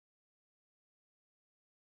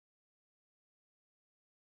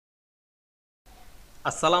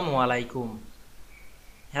Assalamu Walaikum.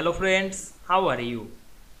 Hello friends, how are you?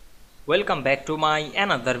 Welcome back to my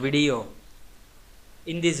another video.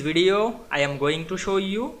 In this video, I am going to show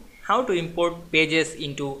you how to import pages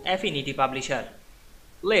into Affinity Publisher.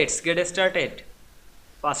 Let's get started.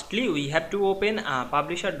 Firstly, we have to open a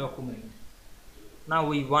publisher document. Now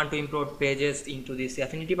we want to import pages into this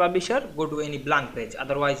Affinity Publisher. Go to any blank page,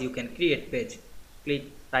 otherwise you can create page. Click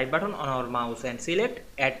right button on our mouse and select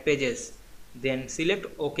add pages. Then select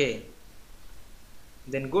OK.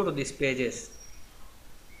 Then go to these pages.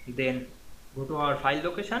 Then go to our file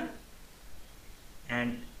location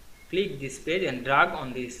and click this page and drag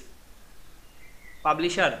on this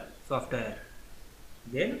publisher software.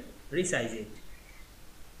 Then resize it.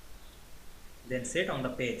 Then set on the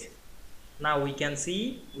page. Now we can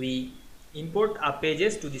see we import our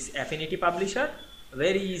pages to this Affinity Publisher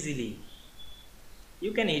very easily.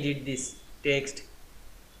 You can edit this text,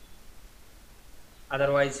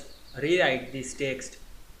 otherwise rewrite this text.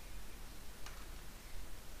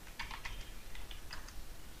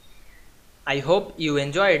 I hope you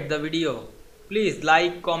enjoyed the video. Please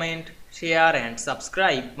like, comment, share and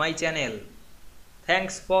subscribe my channel.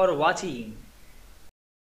 Thanks for watching.